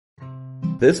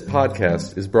This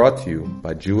podcast is brought to you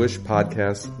by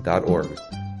JewishPodcasts.org.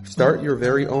 Start your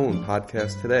very own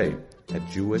podcast today at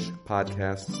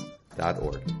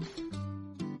JewishPodcasts.org.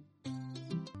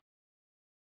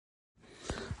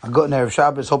 Good Erev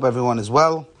Shabbos. Hope everyone is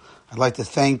well. I'd like to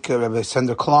thank Rabbi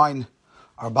Sender Klein,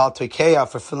 our Baal Chayei,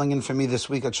 for filling in for me this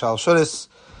week at Shabbos.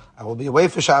 I will be away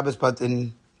for Shabbos, but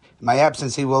in my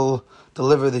absence, he will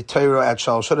deliver the Torah at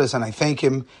Shabbos, and I thank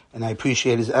him and I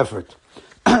appreciate his effort.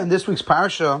 In this week's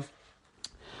Parsha,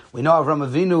 we know Avram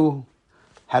Avinu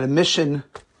had a mission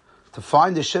to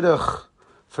find a shidduch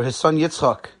for his son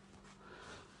Yitzchak.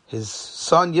 His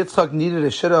son Yitzchak needed a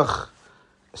shidduch,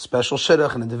 a special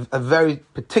shidduch, and a very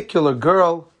particular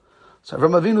girl. So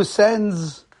Avram Avinu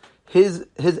sends his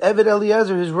Eved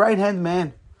Eliezer, his right-hand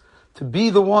man, to be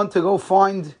the one to go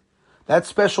find that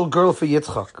special girl for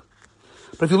Yitzchak.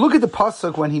 But if you look at the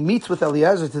pasuk, when he meets with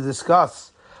Eliezer to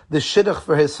discuss the shidduch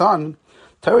for his son,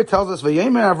 Torah tells us,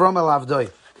 V'yemer Avram el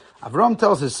Avdoi. Avram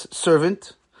tells his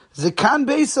servant, Zekan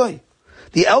Beisai,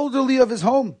 the elderly of his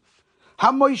home,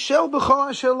 HaMoishel B'cha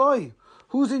Asheloi,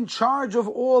 who's in charge of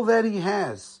all that he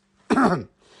has.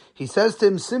 He says to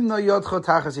him, Simna Yodcho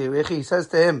Tachas Yerechi. He says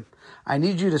to him, I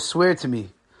need you to swear to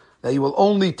me that you will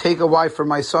only take a wife for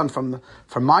my son from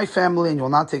my family, and you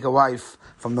will not take a wife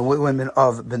from the women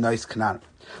of Bnei Canaan.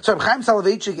 So Reb Chaim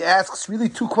Soloveitchik asks really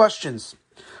two questions.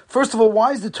 First of all,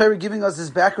 why is the Torah giving us this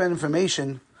background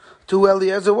information to who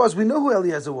Eliezer was? We know who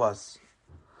Eliezer was.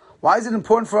 Why is it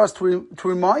important for us to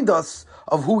remind us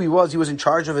of who he was? He was in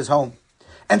charge of his home.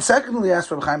 And secondly,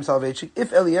 asked Reb Chaim Soloveitchik,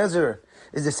 if Eliezer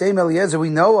is the same Eliezer we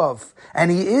know of,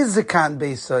 and he is Zekan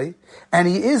Beisai, and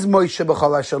he is Moshe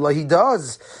B'chal Hashallah, he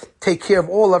does take care of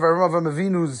all of Avram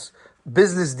Avinu's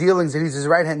business dealings, and he's his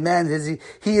right-hand man, he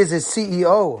is his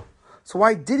CEO. So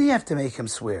why did he have to make him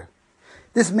swear?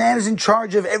 This man is in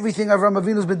charge of everything Avram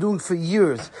Avinu's been doing for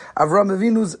years. He's Avram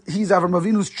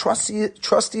Avinu's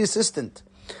trusty assistant.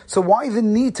 So why the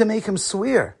need to make him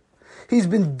swear? He's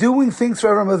been doing things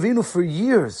for Avram Avinu for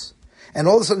years. And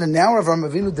all of a sudden now Avram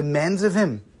Avinu demands of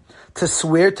him to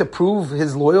swear to prove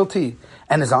his loyalty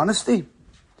and his honesty.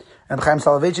 And Chaim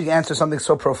Soloveitchik answers something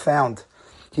so profound.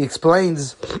 He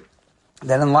explains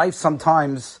that in life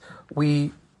sometimes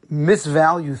we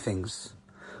misvalue things.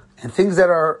 And things that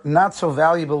are not so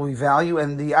valuable we value,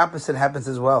 and the opposite happens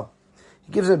as well.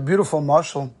 He gives a beautiful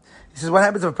mashal. He says, what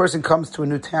happens if a person comes to a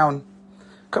new town,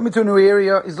 coming to a new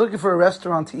area, he's looking for a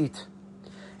restaurant to eat.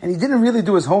 And he didn't really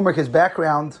do his homework, his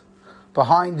background,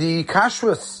 behind the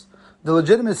kashrus, the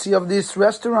legitimacy of this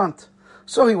restaurant.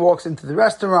 So he walks into the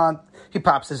restaurant, he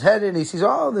pops his head in, he sees,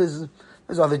 there's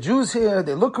other Jews here,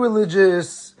 they look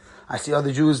religious, I see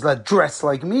other Jews that dress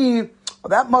like me, well,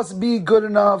 that must be good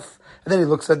enough. And then he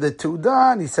looks at the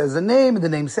Tudah, and he says the name, and the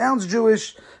name sounds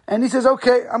Jewish, and he says,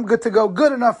 okay, I'm good to go,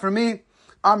 good enough for me,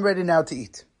 I'm ready now to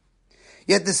eat.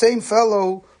 Yet the same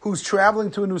fellow who's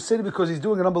traveling to a new city because he's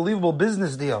doing an unbelievable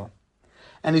business deal,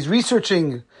 and he's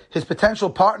researching his potential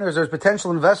partners or his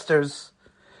potential investors,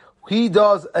 he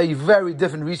does a very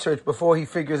different research before he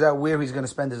figures out where he's going to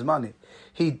spend his money.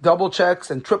 He double checks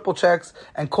and triple checks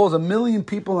and calls 1 million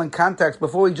people in contacts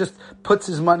before he just puts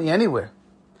his money anywhere.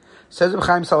 Says Reb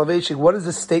Chaim Soloveitchik, what is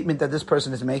the statement that this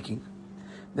person is making?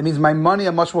 That means my money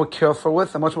I'm much more careful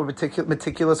with, I'm much more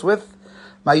meticulous with.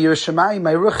 My Yerushalayim,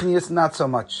 my Ruchnius, not so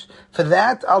much. For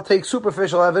that, I'll take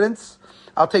superficial evidence.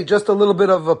 I'll take just a little bit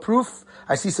of a proof.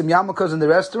 I see some yarmulkes in the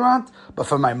restaurant, but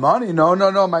for my money, no,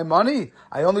 my money.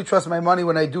 I only trust my money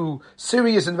when I do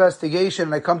serious investigation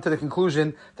and I come to the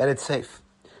conclusion that it's safe.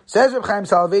 Says Reb Chaim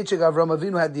Soloveitchik, Avram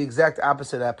Avinu had the exact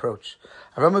opposite approach.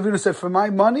 Avram Avinu said, for my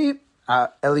money,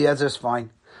 Eliezer's fine.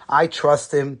 I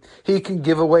trust him. He can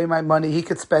give away my money. He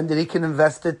could spend it. He can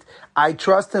invest it. I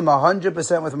trust him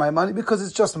 100% with my money because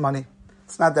it's just money.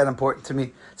 It's not that important to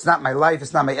me. It's not my life.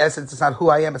 It's not my essence. It's not who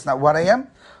I am. It's not what I am.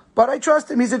 But I trust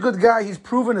him. He's a good guy. He's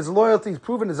proven his loyalty. He's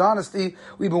proven his honesty.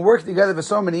 We've been working together for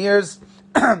so many years.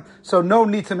 So no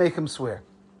need to make him swear.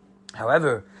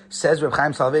 However, says Reb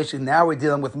Chaim Soloveitchik, now we're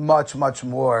dealing with much, much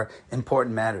more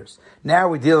important matters. Now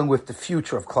we're dealing with the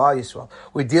future of Klal Yisrael.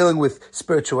 We're dealing with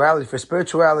spirituality. For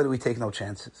spirituality, we take no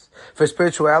chances. For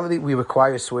spirituality, we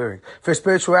require swearing. For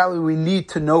spirituality, we need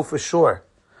to know for sure.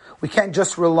 We can't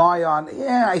just rely on,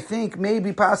 I think,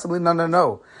 maybe, possibly.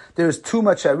 No. There's too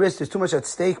much at risk. There's too much at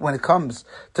stake when it comes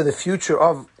to the future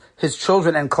of his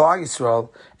children and Klal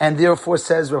Yisrael. And therefore,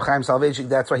 says Reb Chaim Soloveitchik,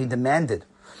 that's why he demanded,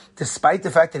 despite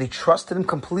the fact that he trusted him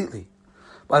completely.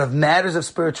 But of matters of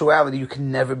spirituality, you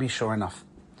can never be sure enough.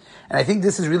 And I think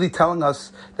this is really telling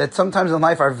us that sometimes in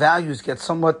life our values get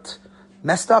somewhat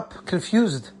messed up,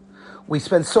 confused. We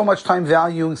spend so much time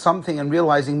valuing something and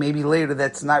realizing maybe later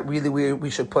that's not really where we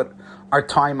should put our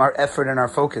time, our effort, and our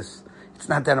focus. It's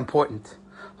not that important.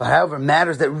 But however,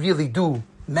 matters that really do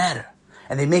matter,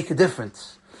 and they make a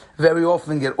difference, very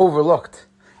often get overlooked.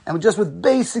 And just with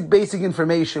basic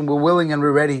information, we're willing and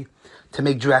we're ready to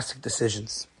make drastic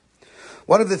decisions.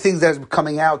 One of the things that's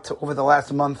coming out over the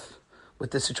last month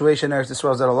with the situation in Eretz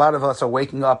Yisrael is that a lot of us are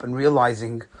waking up and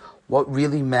realizing what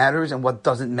really matters and what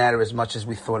doesn't matter as much as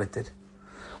we thought it did.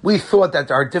 We thought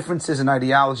that our differences in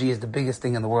ideology is the biggest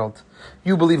thing in the world.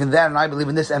 You believe in that and I believe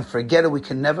in this, and forget it, we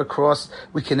can never cross,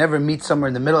 we can never meet somewhere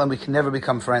in the middle, and we can never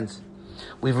become friends.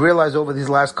 We've realized over these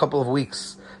last couple of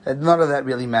weeks that none of that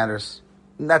really matters.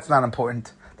 That's not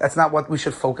important. That's not what we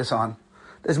should focus on.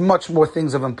 There's much more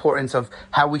things of importance of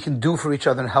how we can do for each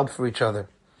other and help for each other.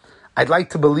 I'd like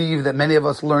to believe that many of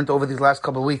us learned over these last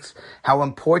couple of weeks how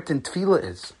important tefillah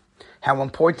is, how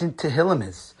important tehillim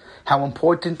is, how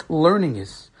important learning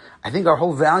is. I think our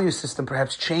whole value system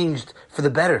perhaps changed for the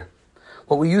better.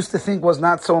 What we used to think was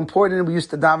not so important, we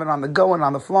used to daven on the go and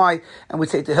on the fly, and we'd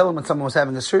say tehillim when someone was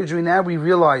having a surgery. Now we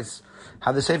realize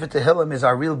how the Sefer Tehillim is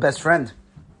our real best friend,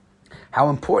 how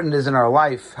important it is in our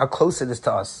life, how close it is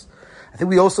to us. I think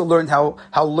we also learned how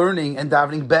learning and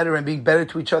davening better and being better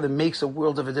to each other makes a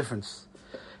world of a difference.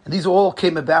 And these all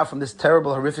came about from this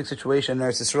terrible, horrific situation in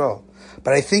Eretz Yisrael.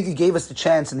 But I think it gave us the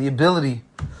chance and the ability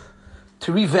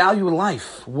to revalue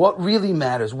life. What really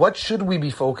matters? What should we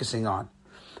be focusing on?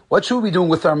 What should we be doing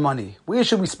with our money? Where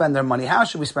should we spend our money? How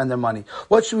should we spend our money?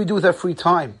 What should we do with our free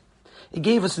time? It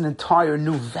gave us an entire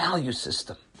new value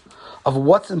system of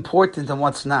what's important and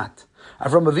what's not.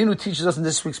 Avram Avinu teaches us in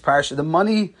this week's Parshas that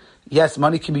money, yes,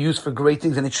 money can be used for great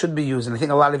things and it should be used. And I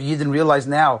think a lot of Yidden realize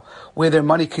now where their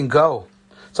money can go.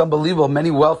 It's unbelievable.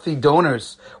 Many wealthy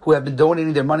donors who have been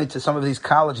donating their money to some of these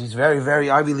colleges, very, very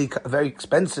Ivy League, very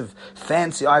expensive,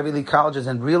 fancy Ivy League colleges,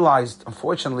 and realized,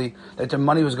 unfortunately, that their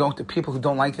money was going to people who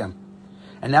don't like them.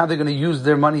 And now they're going to use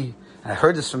their money, and I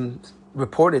heard this from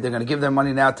reported, they're going to give their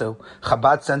money now to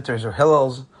Chabad centers or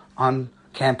Hillels on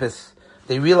campus.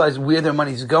 They realize where their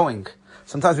money is going.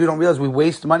 Sometimes we don't realize we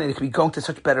waste money and it could be going to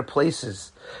such better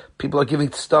places. People are giving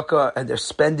tzedakah and they're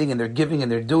spending and they're giving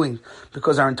and they're doing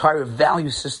because our entire value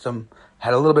system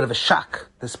had a little bit of a shock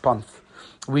this month.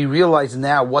 We realize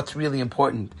now what's really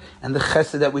important and the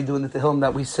chesed that we do and the tehillim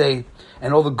that we say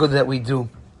and all the good that we do.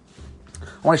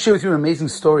 I want to share with you an amazing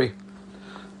story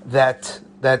that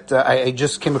I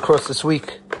just came across this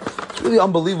week. It's really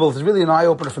unbelievable. It's really an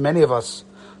eye-opener for many of us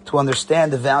to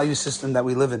understand the value system that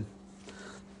we live in.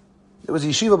 There was a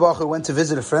yeshiva bach who went to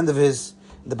visit a friend of his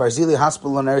in the Barzili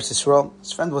hospital in Eretz Yisrael.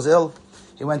 His friend was ill.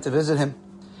 He went to visit him.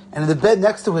 And in the bed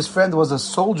next to his friend was a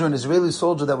soldier, an Israeli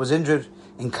soldier that was injured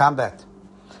in combat.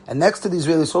 And next to the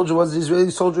Israeli soldier was the Israeli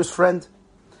soldier's friend.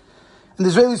 And the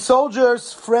Israeli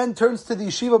soldier's friend turns to the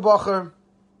yeshiva bacher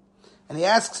and he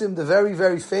asks him the very,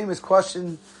 very famous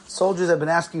question soldiers have been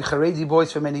asking Haredi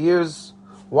boys for many years.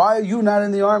 Why are you not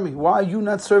in the army? Why are you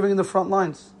not serving in the front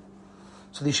lines?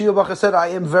 So the yeshiva bacher said, I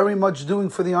am very much doing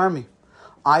for the army.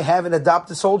 I have an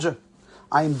adopted soldier.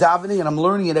 I am davening and I'm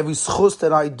learning at every schus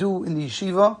that I do in the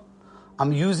yeshiva.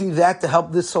 I'm using that to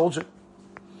help this soldier.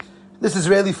 This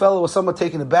Israeli fellow was somewhat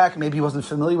taken aback. Maybe he wasn't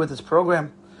familiar with this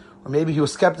program. Or maybe he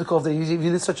was skeptical if they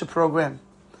even did such a program.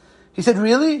 He said,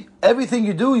 really? Everything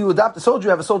you do, you adopt a soldier, you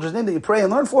have a soldier's name that you pray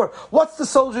and learn for. What's the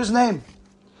soldier's name?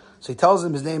 So he tells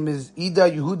him his name is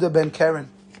Ida Yehuda ben Karen.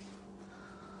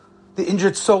 The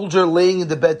injured soldier laying in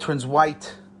the bed turns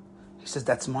white. He says,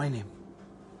 that's my name.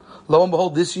 Lo and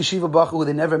behold, this yeshiva bacher who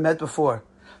they never met before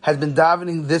has been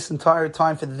davening this entire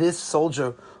time for this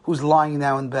soldier who's lying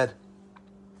now in bed.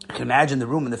 You can imagine the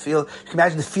room and the feel. You can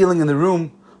imagine the feeling in the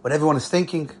room, what everyone is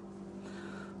thinking.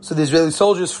 So the Israeli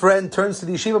soldier's friend turns to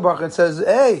the yeshiva bacher and says,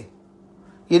 hey,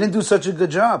 you didn't do such a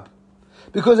good job.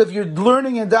 Because if you're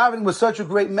learning and davening with such a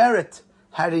great merit,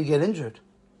 how did you get injured?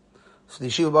 So the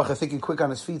yeshiva bacher, thinking quick on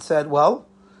his feet, said, well,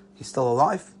 he's still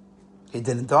alive. He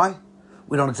didn't die.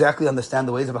 We don't exactly understand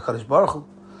the ways of HaKadosh Baruch Hu.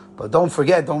 But don't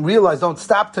forget, don't realize, don't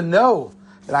stop to know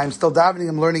that I'm still davening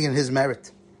and learning in his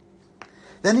merit.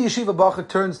 Then the yeshiva bacher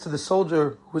turns to the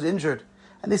soldier who's injured.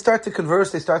 And they start to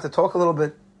converse, they start to talk a little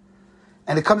bit.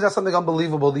 And it comes out something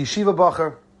unbelievable. The yeshiva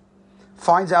bacher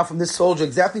finds out from this soldier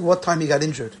exactly what time he got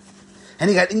injured. And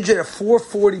he got injured at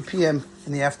 4:40 p.m.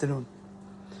 in the afternoon.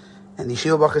 And the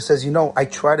yeshiva bacher says, I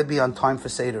try to be on time for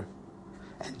Seder.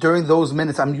 And during those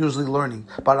minutes, I'm usually learning.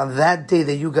 But on that day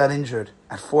that you got injured,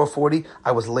 at 4:40,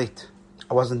 I was late.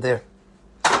 I wasn't there.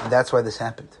 And that's why this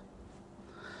happened.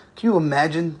 Can you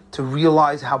imagine to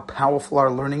realize how powerful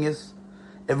our learning is?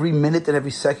 Every minute and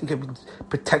every second could be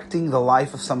protecting the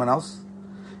life of someone else.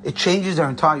 It changes our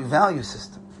entire value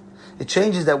system. It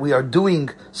changes that we are doing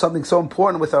something so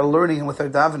important with our learning and with our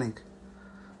davening.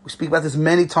 We speak about this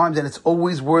many times, and it's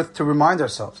always worth to remind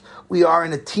ourselves. We are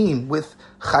in a team with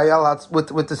Chayei,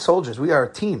 with the soldiers. We are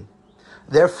a team.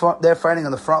 They're fighting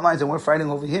on the front lines, and we're fighting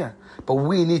over here. But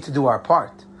we need to do our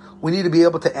part. We need to be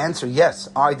able to answer, yes,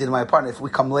 I did my part. And if we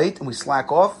come late and we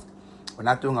slack off, we're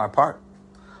not doing our part.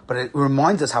 But it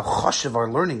reminds us how chashuv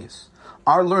our learning is.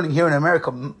 Our learning here in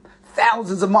America,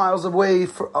 thousands of miles away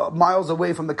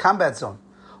from the combat zone.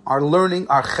 Our learning,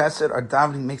 our chesed, our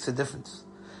davening makes a difference.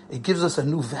 It gives us a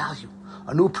new value,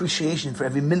 a new appreciation for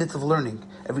every minute of learning,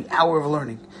 every hour of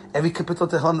learning, every kapitel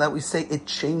tehillim that we say. It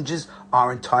changes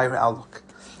our entire outlook.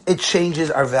 It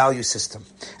changes our value system.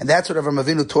 And that's what Avraham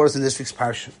Avinu taught us in this week's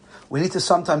parsha. We need to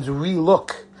sometimes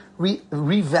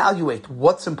reevaluate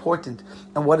what's important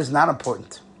and what is not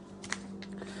important.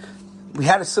 We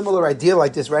had a similar idea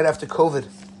like this right after COVID.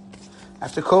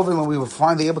 After COVID, when we were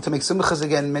finally able to make simchas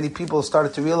again, many people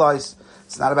started to realize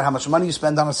it's not about how much money you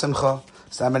spend on a simcha.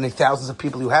 It's not how many thousands of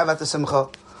people you have at the simcha.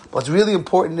 What's really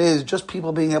important is just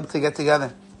people being able to get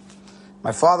together.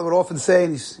 My father would often say,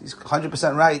 and he's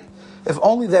 100% right, if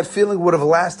only that feeling would have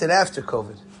lasted after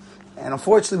COVID. And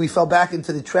unfortunately, we fell back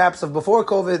into the traps of before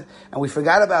COVID, and we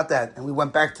forgot about that. And we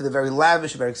went back to the very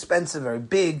lavish, very expensive, very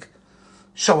big,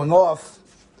 showing off.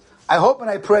 I hope and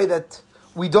I pray that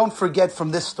we don't forget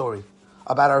from this story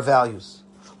about our values.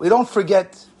 We don't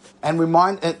forget and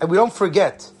we don't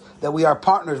forget that we are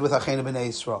partners with Acheinu B'nai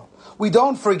Yisrael. We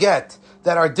don't forget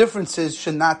that our differences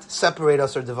should not separate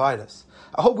us or divide us.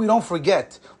 I hope we don't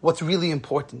forget what's really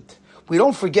important. We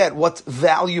don't forget what's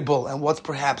valuable and what's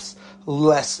perhaps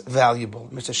less valuable.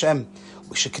 Mr. Hashem,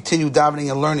 we should continue davening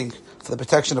and learning for the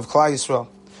protection of Klal Yisrael.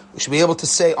 We should be able to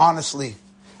say honestly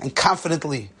and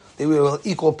confidently that we are an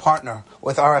equal partner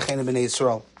with our Acheinu B'nai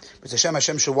Yisrael. Mr.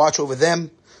 Hashem should watch over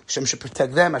them. Hashem should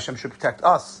protect them. Hashem should protect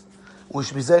us. We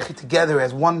should be zeichi together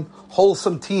as one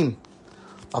wholesome team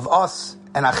of us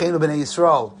and Acheinu B'nai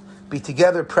Yisrael. Be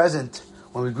together present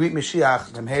when we greet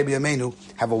Mashiach.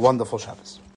 Have a wonderful Shabbos.